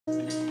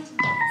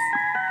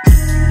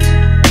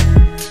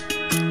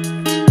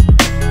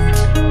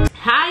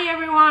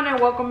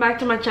welcome back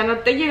to my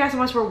channel. Thank you guys so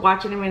much for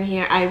watching and being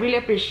here. I really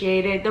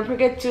appreciate it. Don't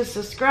forget to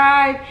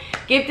subscribe,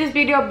 give this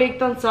video a big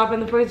thumbs up, and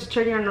don't forget to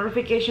turn your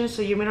notifications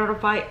so you'll be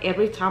notified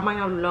every time I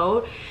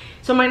upload.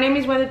 So my name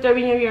is Wendy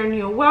Treviño. If you're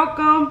new,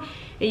 welcome.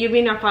 And you've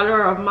been a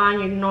follower of mine,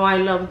 you know I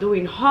love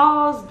doing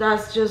hauls.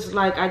 That's just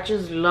like, I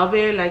just love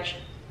it. Like,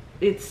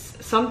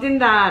 it's something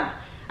that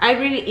I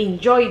really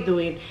enjoy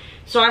doing.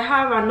 So I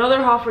have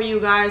another haul for you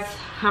guys.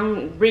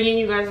 I'm bringing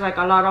you guys like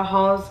a lot of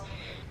hauls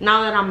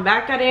now that I'm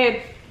back at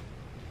it.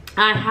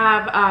 I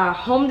have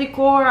home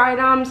decor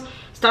items,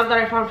 stuff that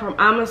I found from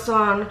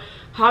Amazon,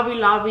 Hobby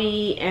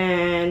Lobby,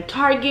 and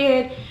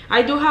Target.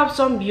 I do have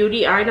some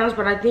beauty items,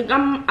 but I think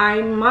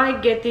I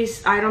might get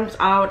these items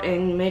out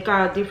and make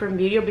a different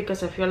video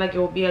because I feel like it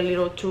will be a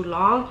little too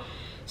long.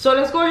 So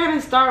let's go ahead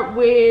and start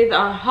with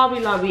Hobby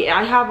Lobby.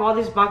 I have all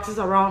these boxes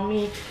around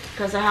me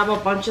because I have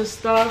a bunch of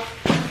stuff.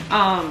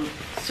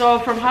 So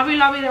from Hobby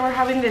Lobby, they were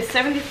having this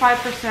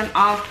 75%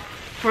 off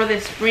for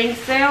the spring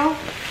sale.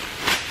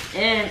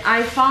 And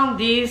I found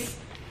these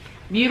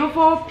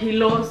beautiful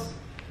pillows,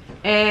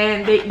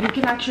 and you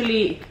can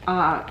actually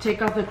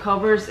take off the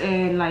covers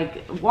and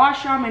like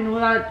wash them and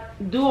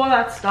do all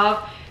that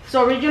stuff.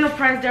 So original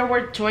price there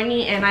were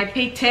 $20, and I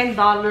paid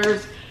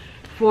 $10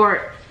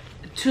 for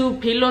 2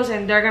 pillows,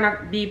 and they're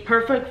gonna be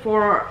perfect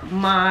for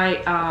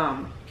my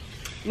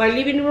my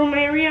living room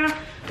area.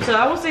 So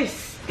that was a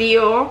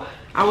steal.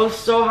 I was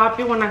so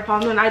happy when I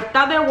found them. I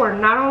thought they were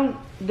not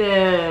on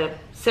the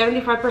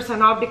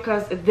 75% off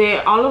because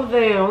all of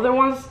the other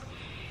ones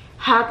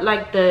had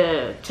like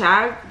the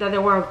tag that they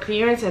were on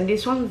clearance, and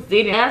these ones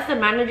didn't. I asked the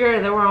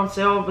manager, they were on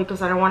sale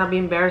because I don't want to be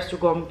embarrassed to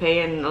go and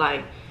pay and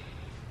like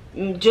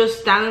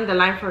just stand in the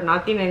line for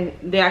nothing, and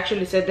they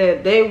actually said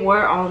that they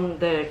were on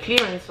the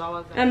clearance. So I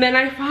was like, and then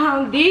I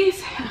found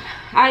these.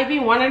 I've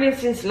been wanting it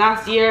since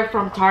last year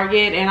from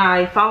Target, and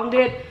I found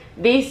it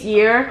this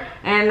year,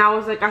 and I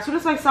was like, as soon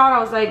as I saw it, I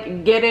was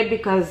like, get it,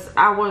 because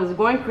I was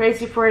going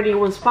crazy for it. It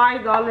was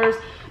 $5,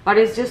 but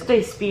it's just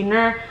a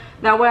spinner.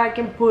 That way I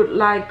can put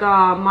like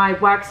my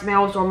wax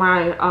melts or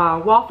my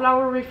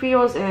wallflower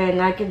refills,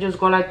 and I can just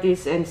go like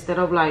this instead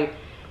of like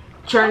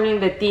churning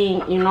the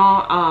thing, you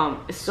know.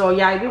 So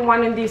yeah, I've been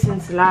wanting this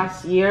since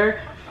last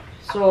year,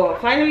 so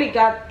finally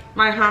got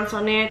my hands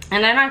on it.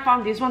 And then I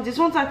found these ones. These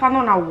ones I found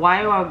on a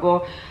while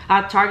ago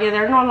at Target.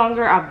 They're no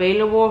longer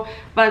available,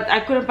 but I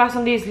couldn't pass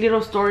on these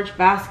little storage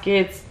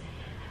baskets.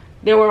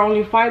 They were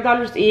only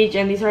 $5 each,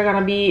 and these are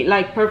gonna be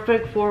like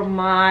perfect for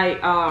my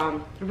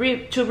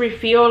to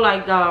refill,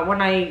 like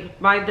when I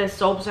buy the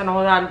soaps and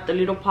all that, the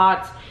little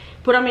pots,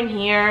 put them in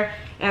here,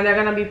 and they're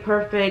gonna be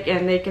perfect,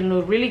 and they can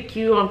look really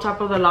cute on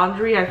top of the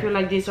laundry. I feel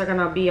like these are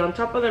gonna be on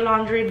top of the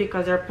laundry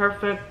because they're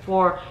perfect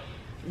for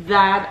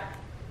that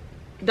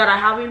I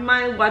have in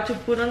mind what to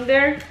put on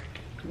there.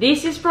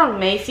 This is from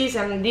Macy's,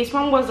 and this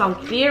one was on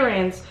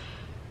clearance.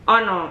 Oh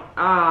no,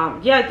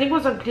 yeah, I think it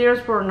was on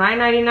clearance for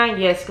 $9.99.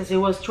 yes, because it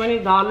was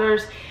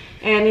 $20,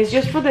 and it's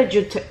just for the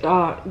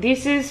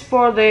this is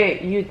for the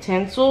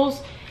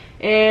utensils,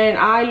 and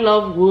I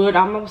love wood.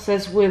 I'm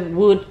obsessed with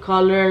wood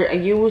color,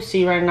 and you will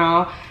see right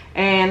now.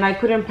 And I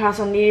couldn't pass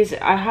on these.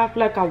 I have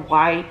like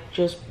a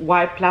just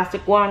white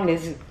plastic one.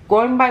 It's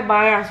going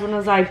bye-bye as soon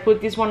as I put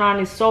this one on.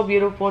 It's so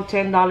beautiful.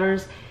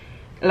 $10,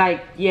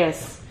 like,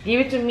 yes, give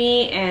it to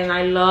me. And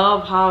I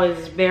love how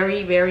it's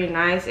very, very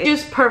nice. It's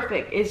just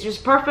perfect. It's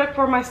just perfect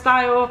for my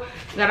style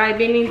that I've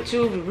been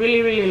into.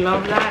 Really, really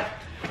love that.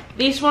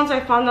 These ones I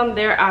found them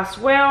there as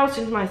well,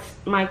 since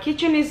my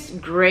kitchen is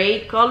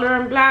gray color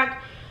and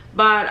black,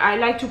 but I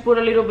like to put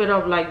a little bit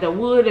of like the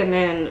wood and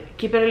then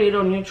keep it a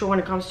little neutral when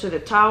it comes to the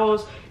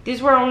towels.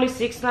 These were only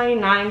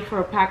 $6.99 for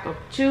a pack of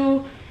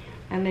 2,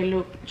 and they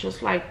look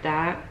just like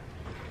that.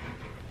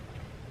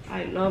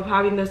 I love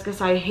having this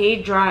because I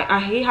hate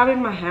having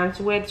my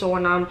hands wet. So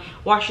when I'm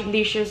washing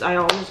dishes, I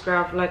always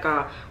grab like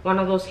one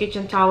of those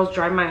kitchen towels,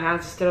 dry my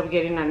hands instead of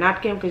getting a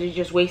napkin, because you're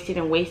just wasting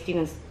and wasting,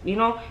 and you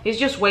know, it's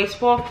just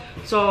wasteful.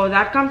 So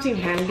that comes in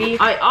handy.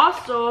 I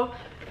also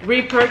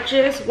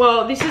repurchased,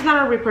 well, this is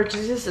not a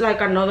repurchase, this is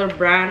like another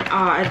brand.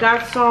 I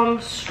got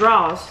some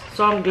straws,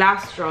 some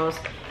glass straws,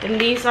 and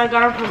these I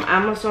got them from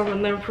Amazon,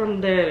 and then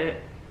from the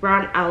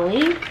brand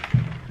Ali.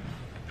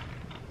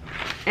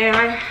 And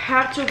I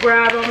had to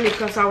grab them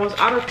because I was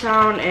out of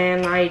town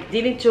and I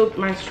didn't took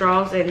my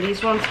straws, and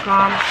these ones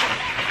come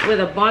with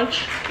a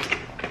bunch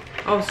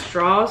of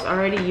straws. I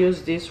already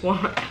used this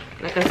one.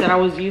 Like I said, I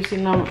was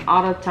using them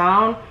out of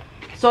town.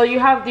 So you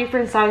have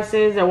different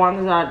sizes, the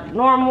ones that are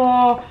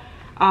normal,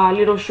 a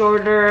little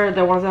shorter,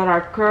 the ones that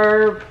are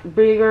curved,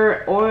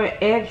 bigger,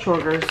 and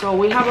shorter. So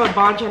we have a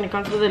bunch, and it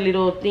comes with a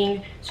little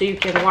thing so you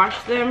can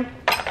wash them.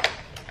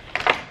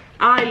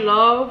 I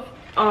love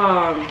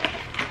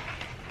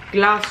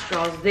glass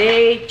straws.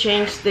 They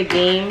changed the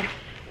game.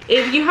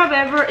 If you have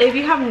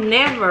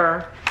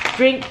never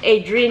drink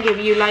a drink, if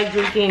you like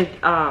drinking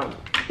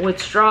with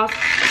straws,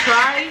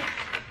 try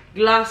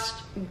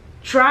glass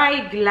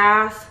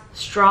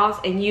straws,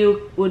 and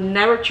you would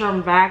never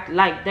turn back.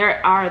 Like, they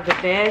are the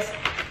best.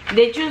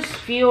 They just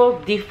feel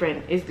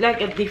different. It's like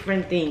a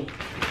different thing.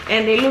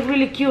 and they look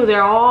really cute.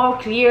 They're all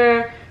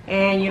clear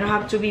and you don't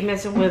have to be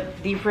messing with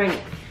different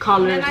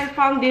colors. And I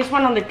found this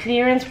one on the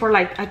clearance for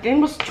like, I think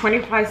it was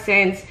 25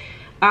 cents.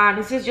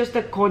 This is just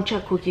a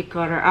concha cookie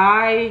cutter.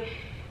 I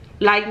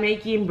like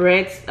making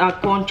breads,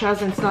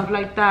 conchas and stuff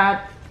like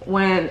that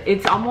when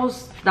it's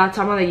almost that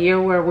time of the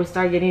year where we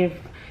start getting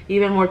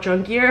even more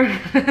chunkier.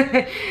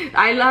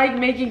 I like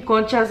making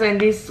conchas, and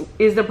this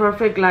is the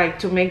perfect like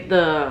to make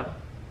the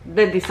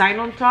design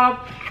on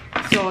top.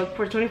 So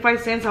for 25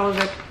 cents I was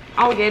like,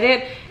 I'll get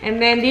it.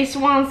 And then these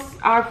ones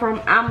are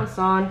from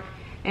Amazon,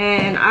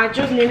 and I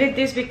just needed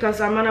this because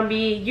I'm gonna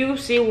be, you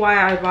see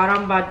why I bought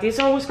them, but these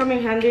always come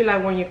in handy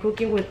like when you're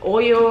cooking with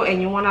oil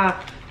and you wanna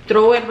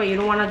throw it but you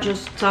don't want to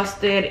just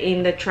toss it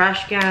in the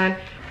trash can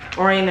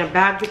or in a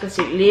bag because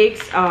it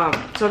leaks.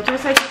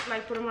 Sometimes I just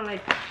like put them on,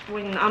 like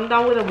when I'm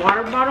done with a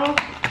water bottle,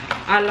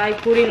 I like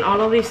putting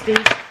all of these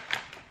things,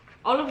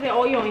 all of the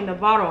oil in the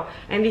bottle,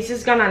 and this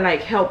is gonna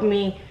like help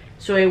me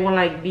so it won't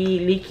like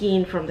be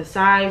leaking from the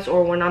sides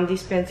or when I'm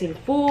dispensing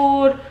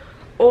food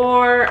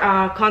or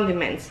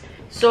condiments.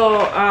 So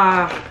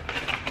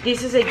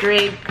this is a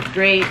great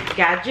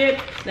gadget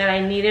that I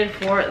needed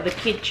for the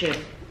kitchen.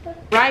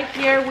 Right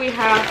here we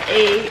have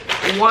a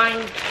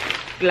wine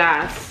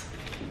glass,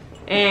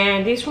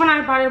 and this one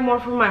I bought it more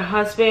for my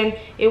husband.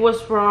 It was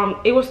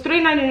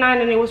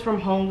 $3.99 and it was from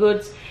Home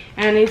Goods,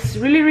 and it's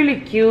really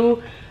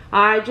cute.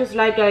 I just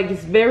like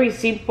it's very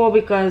simple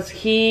because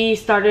he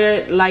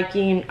started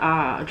liking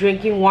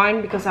drinking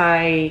wine because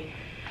I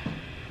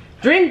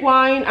drink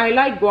wine. I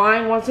like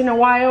wine once in a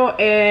while,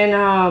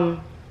 and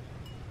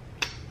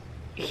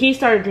he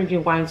started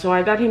drinking wine, so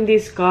I got him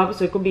this cup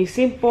so it could be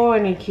simple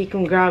and he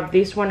can grab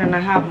this one, and I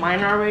have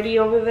mine already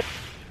over there.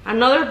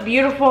 Another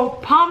beautiful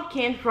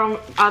pumpkin from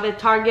the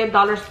Target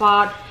dollar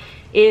spot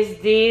is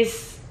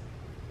this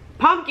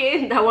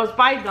pumpkin that was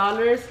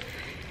 $5.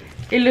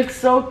 It looks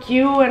so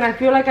cute, and I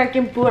feel like I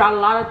can put a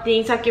lot of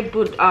things. I can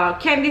put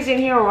candies in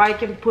here, or I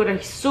can put a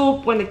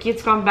soup when the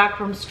kids come back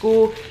from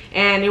school,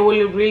 and it will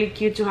look really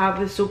cute to have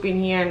the soup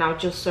in here, and I'll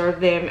just serve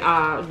them.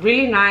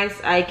 Really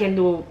nice. I can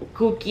do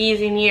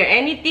cookies in here,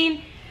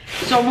 anything.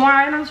 So more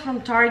items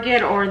from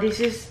Target, or this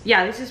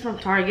is from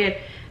Target.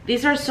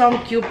 These are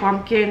some cute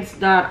pumpkins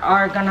that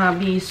are gonna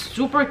be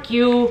super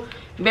cute,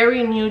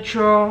 very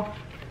neutral.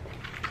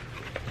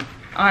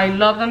 I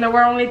love them. They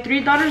were only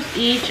 $3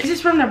 each. This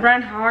is from the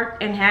brand Heart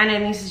and Hand,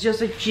 and this is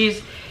just a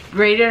cheese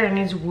grater and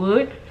it's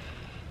wood.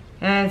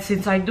 And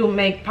since I do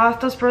make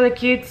pastas for the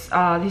kids,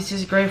 this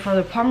is great for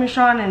the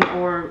Parmesan and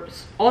or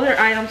other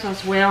items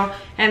as well.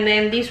 And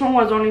then this one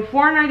was only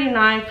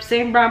 $4.99,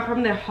 same brand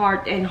from the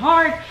Heart and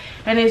Heart,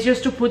 and it's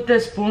just to put the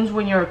spoons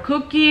when you're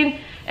cooking,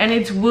 and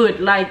it's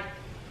wood. Like,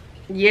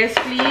 yes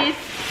please,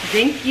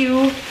 thank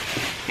you.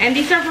 And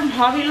these are from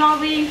Hobby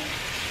Lobby.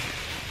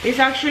 These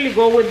actually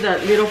go with the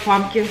little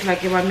pumpkins,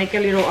 like if I make a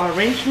little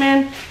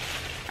arrangement.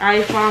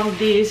 I found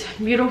these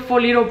beautiful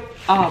little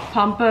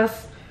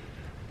pampas,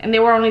 and they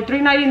were only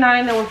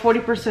 $3.99. They were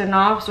 40%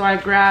 off, so I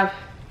grabbed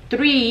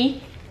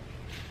 3.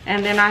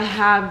 And then I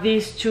have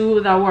these 2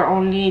 that were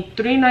only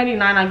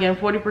 $3.99, again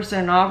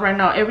 40% off. Right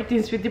now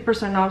everything's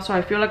 50% off, so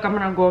I feel like I'm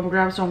gonna go and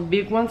grab some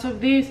big ones of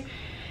these.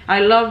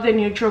 I love the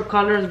neutral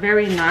colors,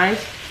 very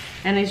nice,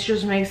 and it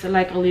just makes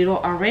like a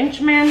little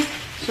arrangement.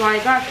 So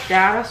I got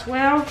that as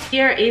well.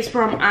 Here is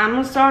from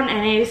Amazon,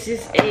 and this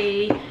is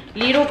a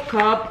little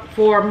cup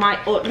for my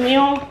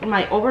oatmeal,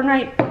 my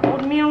overnight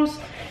oatmeals.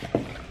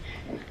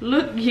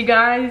 Look, you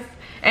guys,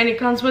 and it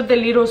comes with the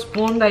little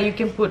spoon that you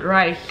can put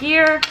right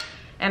here.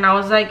 And I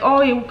was like,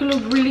 oh, it could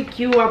look really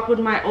cute. I put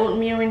my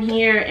oatmeal in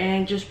here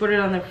and just put it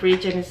on the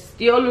fridge, and it's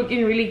still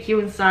looking really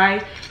cute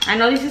inside. I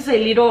know this is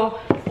a little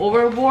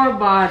overboard,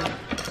 but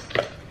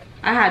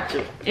I had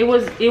to. It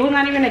was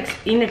not even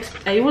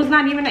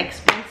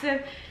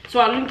expensive. So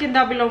I'll link it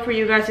down below for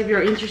you guys if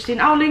you're interested.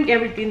 I'll link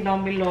everything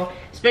down below.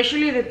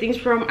 Especially the things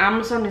from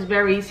Amazon is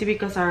very easy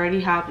because I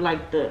already have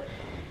like the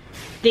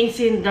things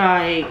in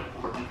the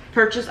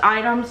purchase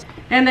items.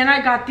 And then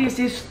I got this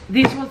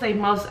was a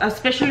must,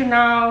 especially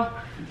now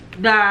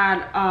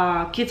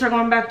that kids are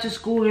going back to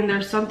school and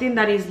there's something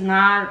that is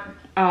not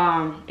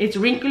it's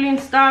wrinkly and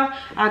stuff.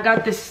 I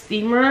got the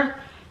steamer.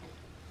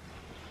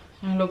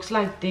 It looks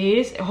like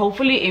this.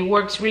 Hopefully it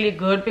works really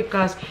good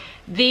because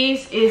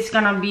this is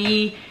gonna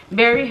be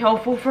very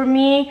helpful for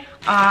me.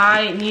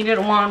 I needed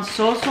one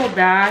so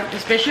bad,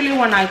 especially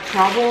when I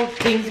travel.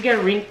 Things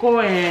get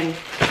wrinkled, and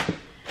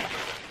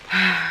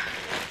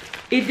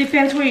it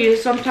depends where you.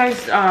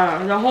 Sometimes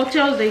the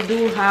hotels, they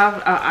do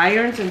have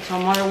irons, and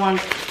some other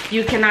ones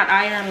you cannot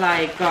iron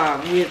like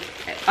with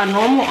a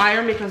normal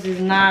iron because it's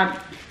not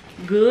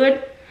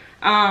good.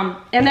 And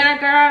then I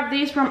grabbed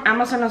these from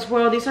Amazon as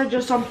well. These are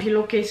just some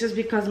pillowcases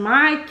because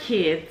my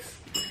kids,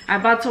 I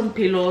bought some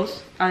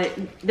pillows.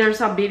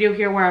 There's a video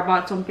here where I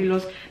bought some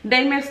pillows.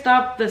 They messed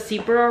up the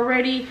zipper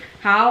already.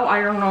 How?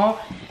 I don't know.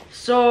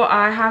 So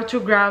I have to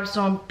grab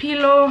some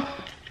pillow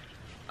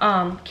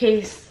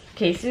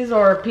cases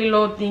or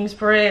pillow things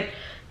for it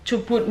to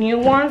put new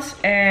ones.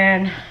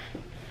 And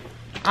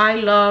I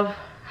love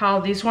how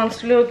these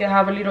ones look. They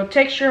have a little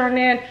texture on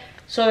it,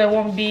 so they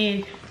won't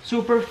be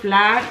super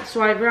flat.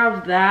 So I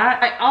grabbed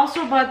that. I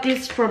also bought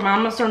this from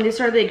Amazon. These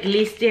are the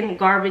Glisten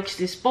garbage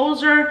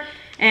disposer,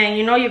 and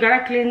you know, you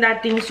gotta clean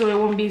that thing so it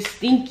won't be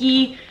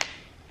stinky.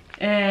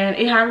 And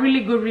it had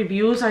really good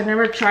reviews. I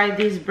never tried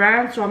this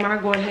brand, so I'm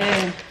gonna go ahead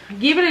and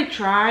give it a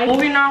try.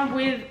 Moving on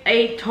with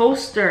a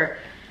toaster.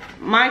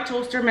 My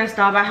toaster messed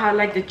up. I had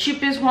like the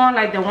cheapest one,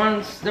 like the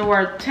ones that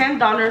were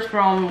 $10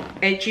 from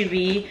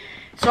HEB.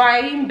 So I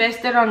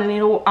invested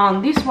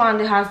on this one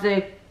that has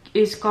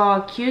it's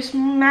called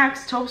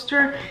Qmax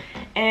toaster,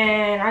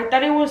 and I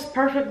thought it was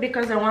perfect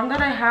because the one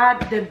that I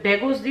had, the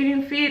bagels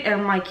didn't fit,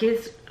 and my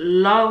kids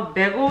love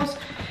bagels.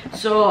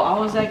 So I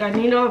was like, I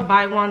need to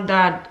buy one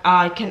that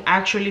I can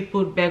actually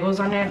put bagels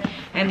on it,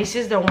 and this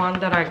is the one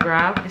that I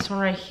grabbed, this one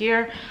right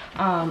here.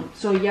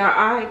 So yeah,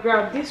 I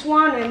grabbed this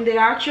one, and they're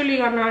actually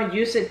gonna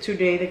use it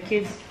today. The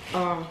kids,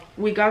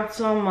 we got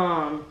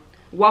some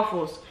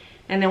waffles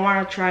and they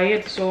want to try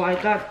it, so I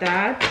got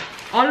that.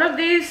 All of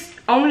these,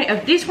 only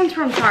this one's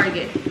from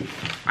Target.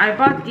 I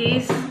bought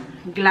these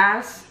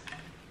glass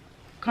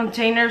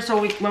containers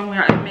so when we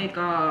make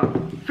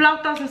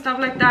flautas and stuff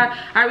like that.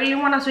 I really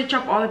want to switch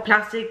up all the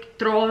plastic,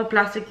 throw all the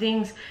plastic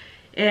things,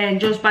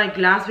 and just buy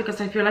glass because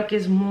I feel like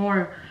it's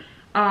more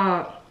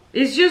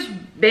it's just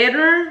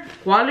better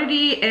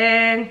quality.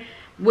 And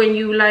when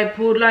you like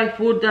put like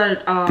food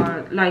that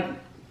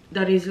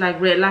that is like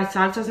red light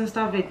salsas and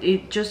stuff,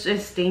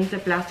 it stains the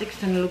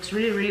plastics and it looks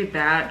really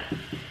bad.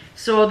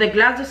 So the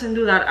glass doesn't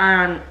do that.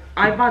 And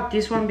I bought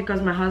this one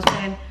because my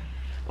husband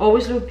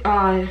always look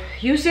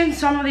using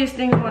some of these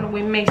things when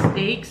we make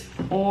steaks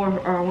or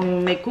when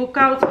we make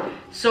cookouts.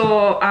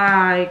 So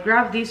I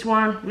grabbed this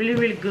one,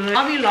 really good.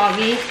 Hobby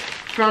Lobby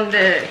from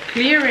the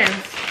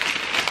clearance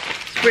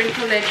spring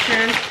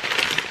collection.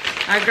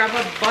 I grabbed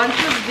a bunch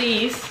of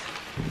these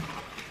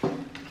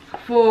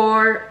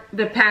for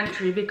the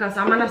pantry because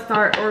I'm gonna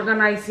start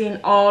organizing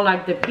all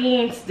like the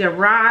beans, the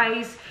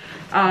rice,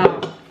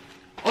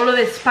 all of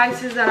the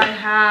spices that I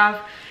have.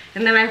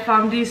 And then I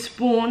found this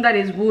spoon that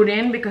is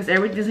wooden because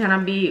everything's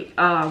gonna be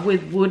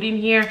with wood in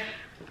here.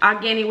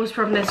 Again, it was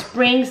from the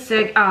spring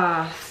sale.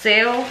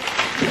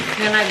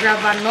 Then I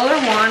grabbed another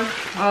one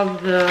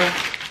of the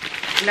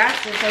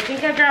glasses. I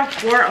think I grabbed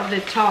 4 of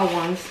the tall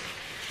ones.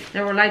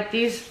 They were like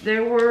these. They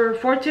were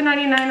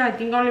 $14.99. I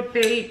think I only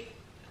paid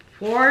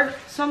 $4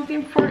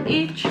 something for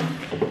each.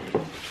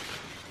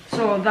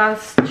 So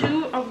that's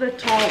 2 of the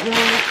tall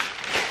ones.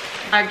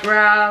 I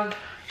grabbed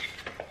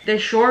the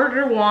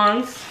shorter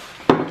ones.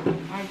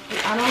 I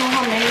don't know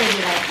how many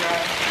did I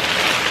grab.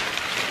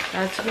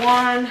 That's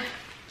 1,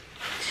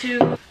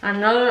 2,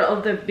 another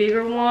of the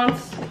bigger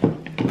ones.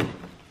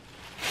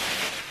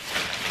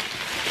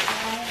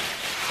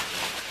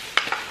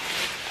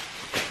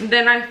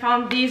 Then I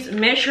found these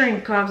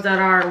measuring cups that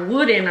are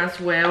wooden as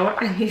well,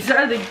 and these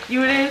are the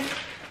cutest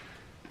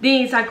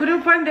things. I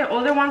couldn't find the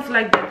other ones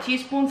like the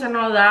teaspoons and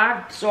all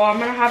that, so I'm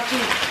gonna have to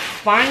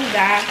find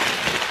that.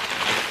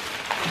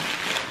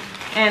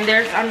 And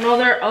there's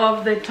another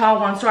of the tall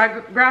ones. So I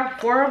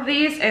grabbed 4 of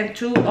these and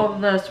 2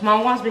 of the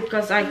small ones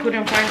because I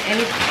couldn't find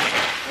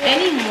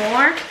any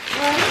more.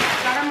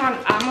 Got them on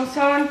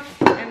Amazon,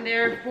 and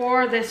they're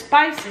for the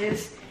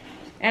spices.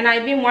 And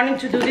I've been wanting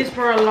to do this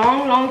for a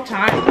long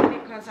time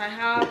because I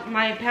have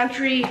my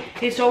pantry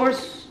is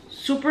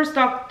super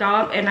stocked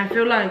up, and I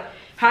feel like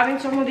having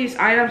some of these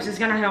items is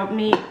gonna help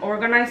me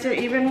organize it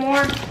even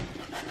more.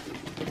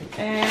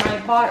 And I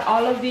bought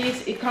all of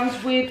these. It comes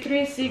with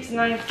 3, 6,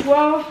 9,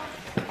 12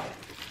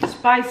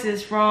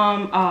 spices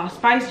from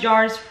spice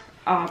jars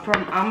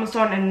from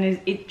Amazon, and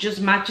it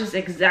just matches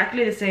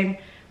exactly the same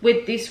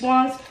with these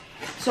ones.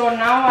 So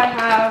now I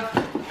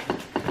have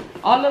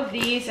all of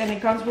these, and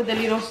it comes with a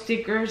little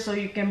sticker so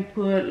you can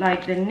put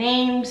like the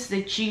names,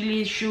 the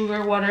chili,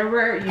 sugar,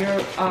 whatever you're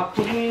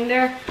putting in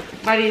there.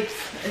 But it's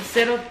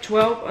instead of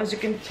 12, as you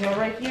can tell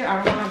right here,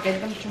 I don't want to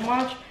get them too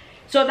much.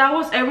 So that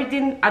was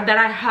everything that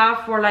I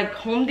have for like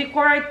home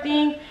decor. I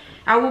think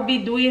I will be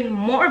doing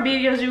more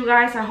videos, you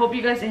guys. I hope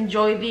you guys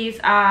enjoy these.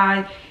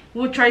 I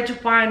will try to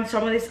find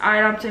some of these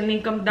items and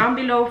link them down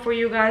below for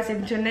you guys.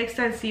 Until next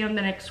time, see you on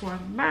the next one.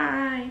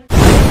 Bye.